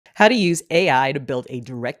How to use AI to build a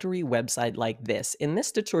directory website like this. In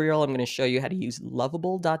this tutorial, I'm going to show you how to use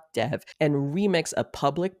lovable.dev and remix a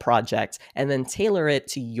public project and then tailor it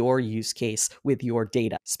to your use case with your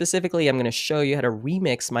data. Specifically, I'm going to show you how to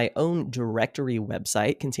remix my own directory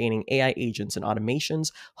website containing AI agents and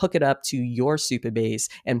automations, hook it up to your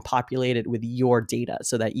Supabase, and populate it with your data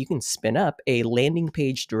so that you can spin up a landing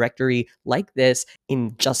page directory like this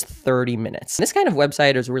in just 30 minutes. This kind of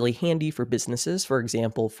website is really handy for businesses. For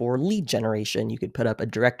example, for lead generation, you could put up a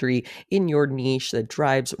directory in your niche that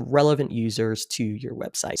drives relevant users to your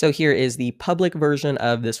website. So here is the public version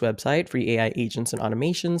of this website, free AI agents and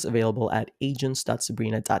automations, available at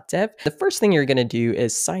agents.sabrina.dev. The first thing you're going to do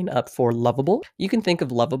is sign up for Lovable. You can think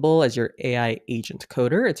of Lovable as your AI agent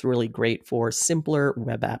coder. It's really great for simpler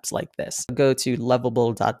web apps like this. Go to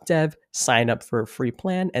lovable.dev, sign up for a free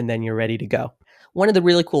plan, and then you're ready to go. One of the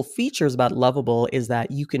really cool features about Lovable is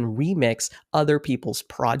that you can remix other people's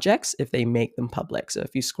projects if they make them public. So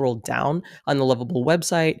if you scroll down on the Lovable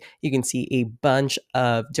website, you can see a bunch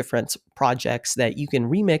of different projects that you can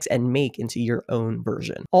remix and make into your own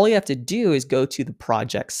version. All you have to do is go to the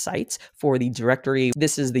project site for the directory.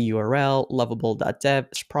 This is the URL,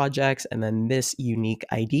 lovable.dev/projects, and then this unique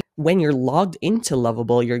ID. When you're logged into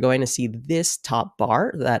Lovable, you're going to see this top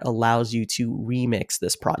bar that allows you to remix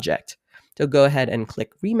this project. So go ahead and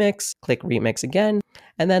click remix again,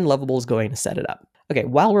 and then Lovable is going to set it up. Okay,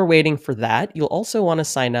 while we're waiting for that, you'll also want to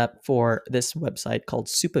sign up for this website called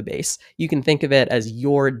Supabase. You can think of it as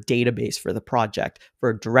your database for the project.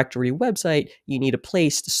 For a directory website, you need a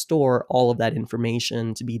place to store all of that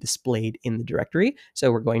information to be displayed in the directory.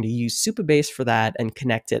 So we're going to use Supabase for that and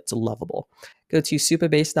connect it to Lovable. Go to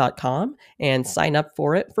supabase.com and sign up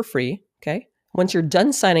for it for free, okay? Once you're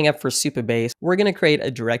done signing up for Supabase, we're going to create a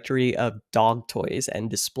directory of dog toys and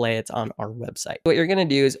display it on our website. What you're going to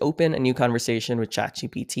do is open a new conversation with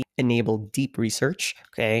ChatGPT, enable deep research,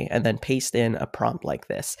 okay, and then paste in a prompt like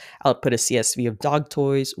this. Output a CSV of dog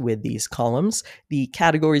toys with these columns. The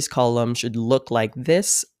categories column should look like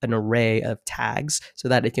this, an array of tags, so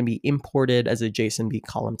that it can be imported as a JSONB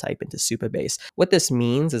column type into Supabase. What this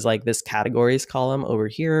means is like this categories column over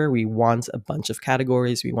here, we want a bunch of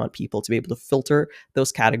categories. We want people to be able to filter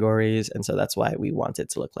those categories, and so that's why we want it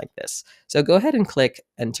to look like this. So go ahead and click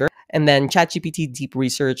enter, and then ChatGPT Deep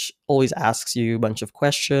Research always asks you a bunch of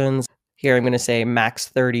questions. Here I'm going to say max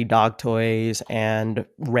 30 dog toys and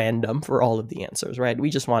random for all of the answers, right?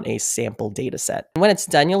 We just want a sample data set. When it's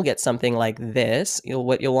done, you'll get something like this.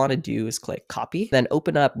 What you'll want to do is click copy, then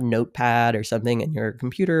open up Notepad or something in your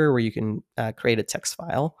computer where you can create a text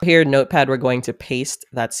file. Here in Notepad, we're going to paste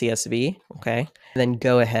that CSV, okay? And then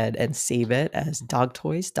go ahead and save it as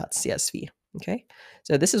dogtoys.csv. Okay,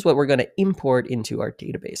 so this is what we're going to import into our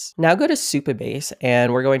database. Now go to Supabase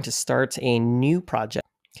and we're going to start a new project.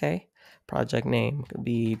 Okay, project name could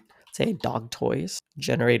be, say, dog toys.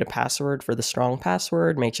 Generate a password for the strong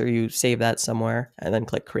password. Make sure you save that somewhere and then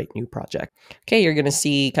click create new project. Okay, you're going to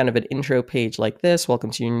see kind of an intro page like this.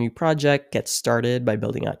 Welcome to your new project. Get started by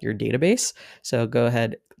building out your database. So go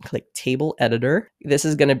ahead, click table editor. This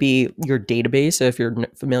is going to be your database. So if you're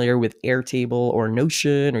familiar with Airtable or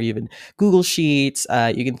Notion or even Google Sheets,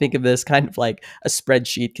 you can think of this kind of like a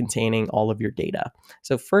spreadsheet containing all of your data.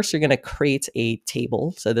 So first you're going to create a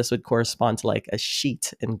table. So this would correspond to like a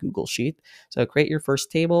sheet in Google Sheet. So create your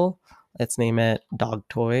first table. Let's name it dog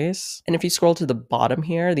toys. And if you scroll to the bottom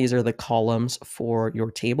here, these are the columns for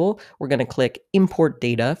your table. We're going to click import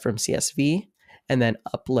data from CSV and then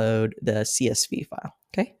upload the CSV file.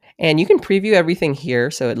 Okay, and you can preview everything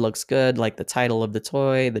here so it looks good, like the title of the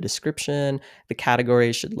toy, the description, the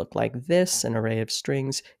categories should look like this, an array of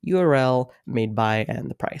strings, URL, made by,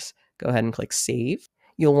 and the price. Go ahead and click save.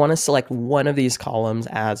 You'll want to select one of these columns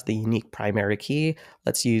as the unique primary key.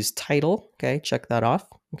 Let's use title, okay, check that off,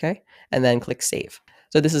 okay, and then click save.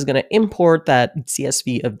 So this is going to import that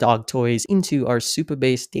CSV of dog toys into our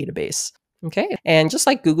Supabase database. Okay, and just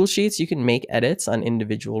like Google Sheets, you can make edits on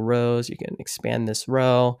individual rows. You can expand this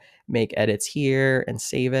row, make edits here and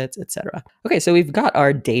save it, etc. Okay, so we've got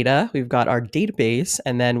our data, we've got our database,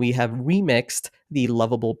 and then we have remixed the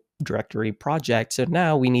Lovable directory project. So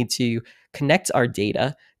now we need to connect our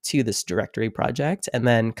data to this directory project and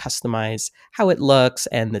then customize how it looks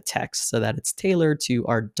and the text so that it's tailored to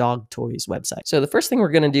our dog toys website. So the first thing we're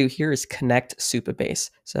going to do here is connect Supabase.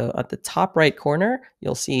 So at the top right corner,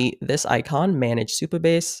 you'll see this icon, manage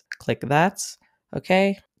Supabase. Click that.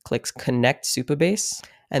 Okay. Click connect Supabase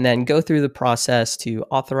and then go through the process to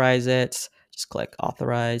authorize it. Just click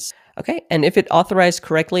authorize. Okay, and if it authorized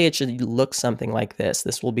correctly, it should look something like this.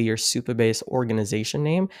 This will be your Supabase organization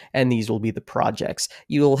name, and these will be the projects.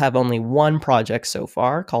 You will have only one project so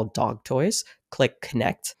far called Dog Toys. Click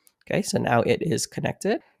connect. Okay, so now it is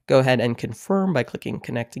connected. Go ahead and confirm by clicking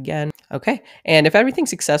connect again. Okay, and if everything's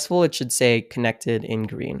successful, it should say connected in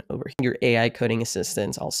green over here. Your AI coding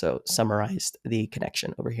assistants also summarized the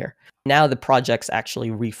connection over here. Now the project's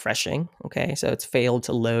actually refreshing. Okay, so it's failed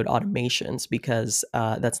to load automations because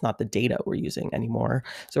that's not the data we're using anymore.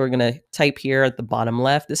 So we're going to type here at the bottom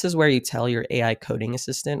left. This is where you tell your AI coding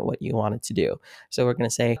assistant what you want it to do. So we're going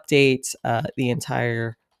to say update the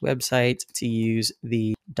entire website to use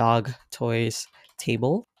the dog toys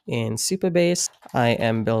table in Supabase. I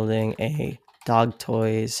am building a dog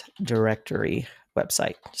toys directory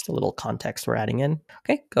website. Just a little context we're adding in.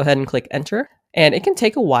 Okay, go ahead and click enter. And it can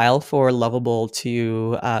take a while for Lovable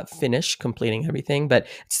to finish completing everything, but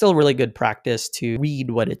it's still really good practice to read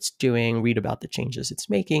what it's doing, read about the changes it's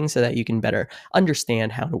making so that you can better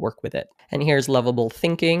understand how to work with it. And here's Lovable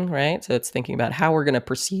thinking, right? So it's thinking about how we're going to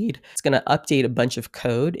proceed. It's going to update a bunch of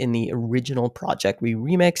code in the original project we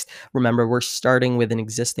remixed. Remember, we're starting with an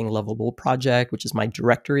existing Lovable project, which is my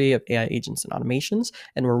directory of AI agents and automations,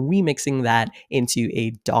 and we're remixing that into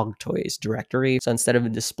a dog toys directory. So instead of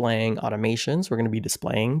displaying automations, we're going to be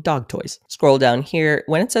displaying dog toys. Scroll down here.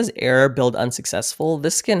 When it says error build unsuccessful,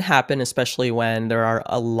 this can happen especially when there are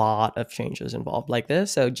a lot of changes involved like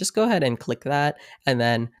this. So just go ahead and click that and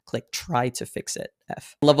then click try to fix it.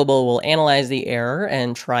 F. Lovable will analyze the error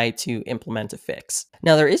and try to implement a fix.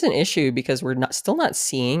 Now there is an issue because we're still not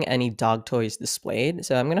seeing any dog toys displayed.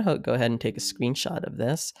 So I'm going to go ahead and take a screenshot of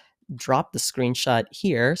this. Drop the screenshot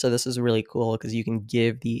here. So this is really cool because you can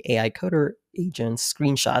give the AI coder agents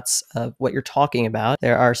screenshots of what you're talking about.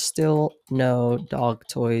 There are still no dog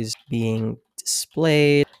toys being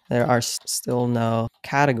displayed. There are still no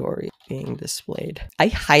category being displayed. I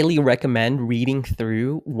highly recommend reading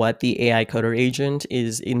through what the AI coder agent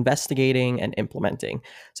is investigating and implementing.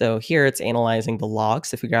 So here it's analyzing the logs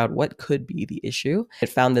to figure out what could be the issue. It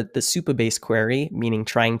found that the Supabase query, meaning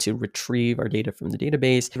trying to retrieve our data from the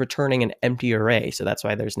database, is returning an empty array. So that's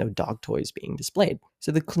why there's no dog toys being displayed.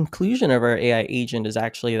 So the conclusion of our AI agent is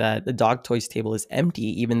actually that the dog toys table is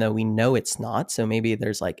empty, even though we know it's not. So maybe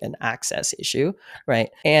there's like an access issue, right?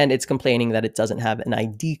 And it's complaining that it doesn't have an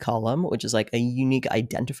ID column, which is like a unique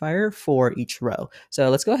identifier for each row. So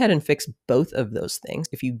let's go ahead and fix both of those things.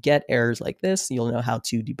 If you get errors like this, you'll know how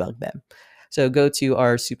to debug them. So go to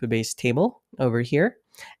our Supabase table over here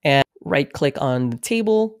and right click on the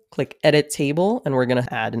table, click edit table, and we're going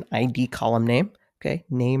to add an ID column name. Okay,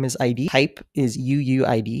 name is ID, type is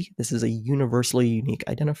UUID. This is a universally unique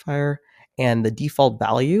identifier, and the default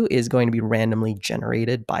value is going to be randomly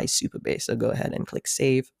generated by Supabase. So go ahead and click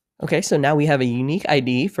save. Okay, so now we have a unique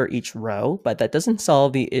ID for each row, but that doesn't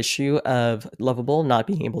solve the issue of Lovable not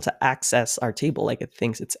being able to access our table, like it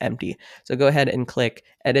thinks it's empty. So go ahead and click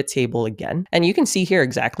edit table again. And you can see here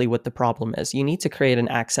exactly what the problem is. You need to create an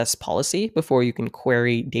access policy before you can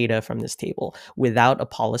query data from this table. Without a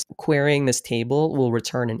policy, querying this table will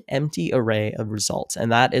return an empty array of results.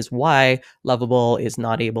 And that is why Lovable is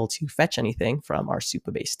not able to fetch anything from our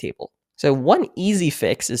Supabase table. So one easy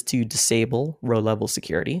fix is to disable row level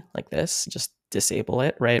security like this. Just disable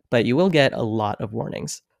it, right? But you will get a lot of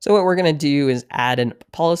warnings. So what we're going to do is add a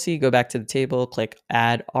policy, go back to the table, click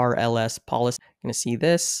add RLS policy. You're going to see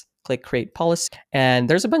this, click create policy. And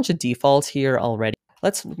there's a bunch of defaults here already.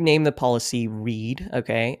 Let's name the policy read,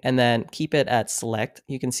 okay, and then keep it at select.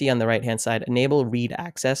 You can see on the right-hand side, enable read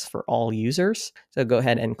access for all users. So go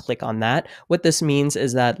ahead and click on that. What this means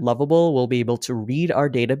is that Lovable will be able to read our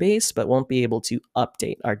database, but won't be able to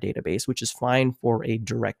update our database, which is fine for a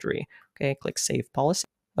directory. Okay, click save policy.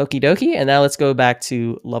 Okie dokie, and now let's go back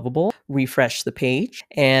to Lovable, refresh the page,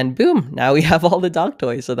 and boom, now we have all the dog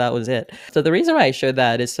toys, so that was it. So the reason why I showed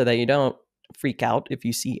that is so that you don't freak out if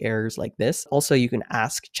you see errors like this. Also, you can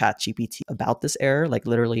ask ChatGPT about this error. Like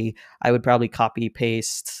literally, I would probably copy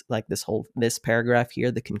paste like this paragraph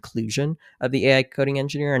here, the conclusion of the AI coding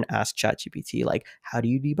engineer, and ask ChatGPT like, how do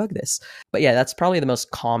you debug this? But yeah, that's probably the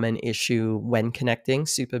most common issue when connecting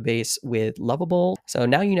Supabase with Lovable. So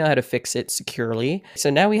now you know how to fix it securely. So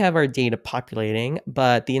now we have our data populating,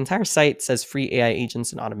 but the entire site says free AI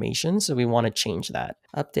agents and automation. So we want to change that.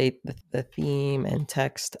 Update the theme and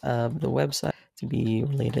text of the website to be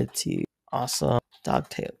related to awesome dog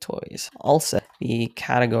toys. Also, the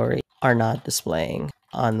category are not displaying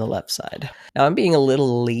on the left side. Now I'm being a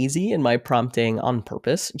little lazy in my prompting on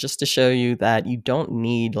purpose, just to show you that you don't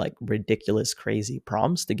need like ridiculous, crazy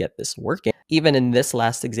prompts to get this working. Even in this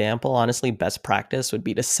last example, honestly, best practice would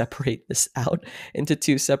be to separate this out into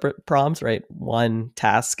 2 separate prompts, right? One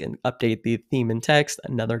task and update the theme and text.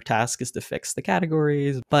 Another task is to fix the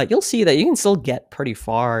categories. But you'll see that you can still get pretty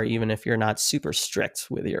far even if you're not super strict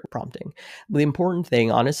with your prompting. The important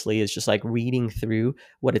thing, honestly, is just like reading through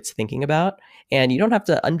what it's thinking about. And you don't have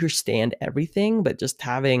to understand everything, but just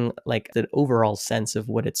having like an overall sense of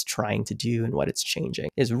what it's trying to do and what it's changing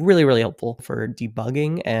is really, really helpful for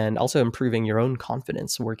debugging and also improving your own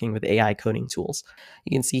confidence working with AI coding tools.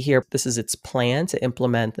 You can see here, this is its plan to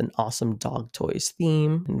implement an awesome dog toys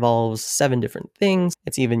theme. It involves 7 different things.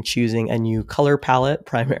 It's even choosing a new color palette,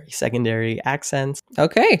 primary, secondary, accents.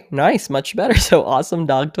 Okay, nice, much better. So awesome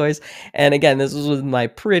dog toys. And again, this was with my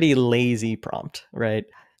pretty lazy prompt, right?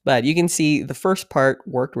 But you can see the first part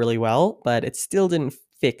worked really well, but it still didn't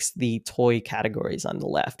fix the toy categories on the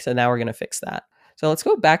left. So now we're going to fix that. So let's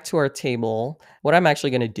go back to our table. What I'm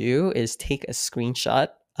actually going to do is take a screenshot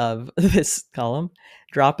of this column,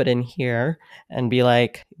 drop it in here, and be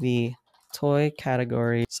like, the toy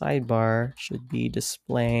category sidebar should be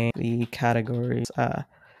displaying the categories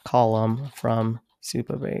column from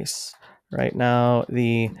Supabase. Right now,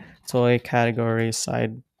 the toy category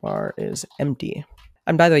sidebar is empty.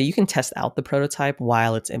 And by the way, you can test out the prototype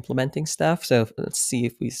while it's implementing stuff. So let's see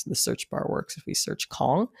if the search bar works. If we search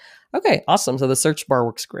Kong, okay, awesome. So the search bar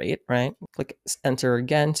works great, right? Click enter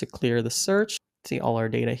again to clear the search. See all our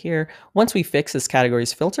data here. Once we fix this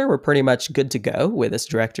categories filter, we're pretty much good to go with this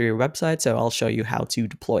directory website. So I'll show you how to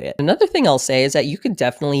deploy it. Another thing I'll say is that you could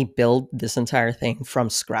definitely build this entire thing from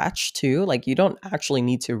scratch too. Like you don't actually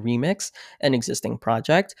need to remix an existing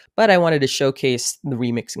project, but I wanted to showcase the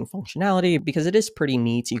remixing functionality because it is pretty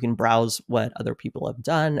neat. You can browse what other people have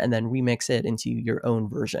done and then remix it into your own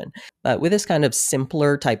version. But with this kind of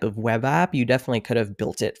simpler type of web app, you definitely could have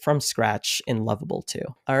built it from scratch in Lovable too.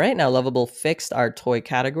 All right, now Lovable fixed our toy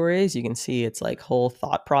categories. You can see it's like whole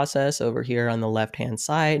thought process over here on the left-hand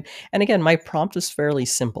side. And again, my prompt is fairly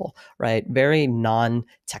simple, right? Very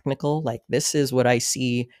non-technical. Like this is what I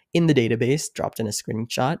see in the database, dropped in a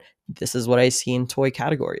screenshot. This is what I see in toy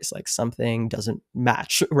categories, like something doesn't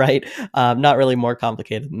match, right? Not really more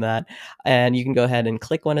complicated than that. And you can go ahead and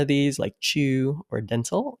click one of these like chew or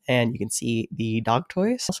dental, and you can see the dog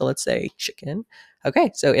toys. So let's say chicken.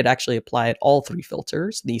 Okay, so it actually applied all 3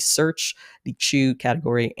 filters, the search, the chew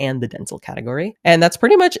category, and the dental category. And that's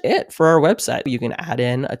pretty much it for our website. You can add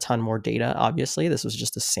in a ton more data, obviously. This was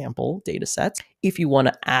just a sample data set. If you want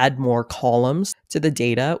to add more columns to the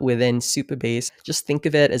data within Supabase, just think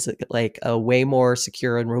of it as like a way more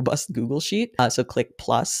secure and robust Google Sheet. So click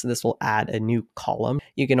plus, this will add a new column.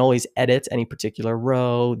 You can always edit any particular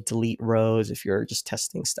row, delete rows if you're just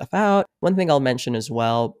testing stuff out. One thing I'll mention as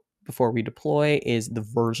well before we deploy is the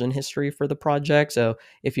version history for the project. So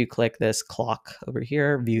if you click this clock over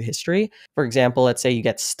here, view history, for example, let's say you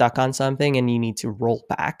get stuck on something and you need to roll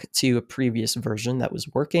back to a previous version that was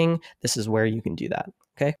working. This is where you can do that.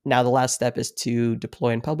 Okay. Now the last step is to deploy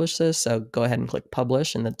and publish this. So go ahead and click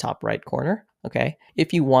publish in the top right corner. Okay.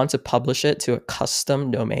 If you want to publish it to a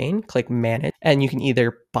custom domain, click manage, and you can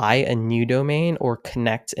either buy a new domain or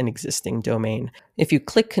connect an existing domain. If you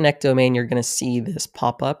click connect domain, you're going to see this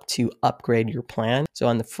pop up to upgrade your plan. So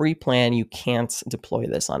on the free plan, you can't deploy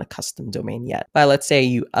this on a custom domain yet. But let's say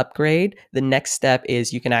you upgrade, the next step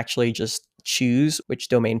is you can actually just choose which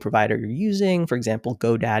domain provider you're using. For example,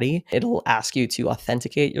 GoDaddy. It'll ask you to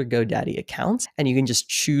authenticate your GoDaddy account, and you can just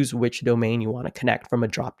choose which domain you want to connect from a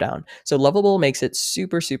dropdown. So Lovable makes it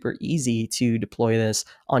super, super easy to deploy this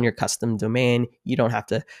on your custom domain. You don't have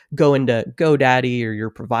to go into GoDaddy or your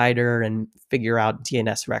provider and figure out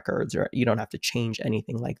DNS records, or you don't have to change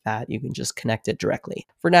anything like that. You can just connect it directly.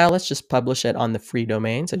 For now, let's just publish it on the free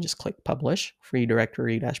domain. So just click publish, free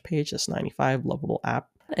directory-page, that's 95, Lovable app,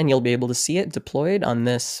 and you'll be able to see it deployed on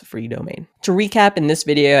this free domain. To recap, in this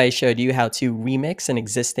video, I showed you how to remix an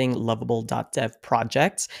existing Lovable.dev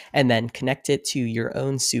project and then connect it to your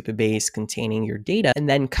own Supabase containing your data, and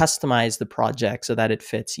then customize the project so that it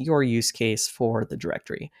fits your use case for the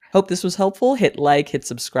directory. Hope this was helpful. Hit like, hit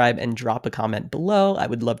subscribe, and drop a comment below. I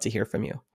would love to hear from you.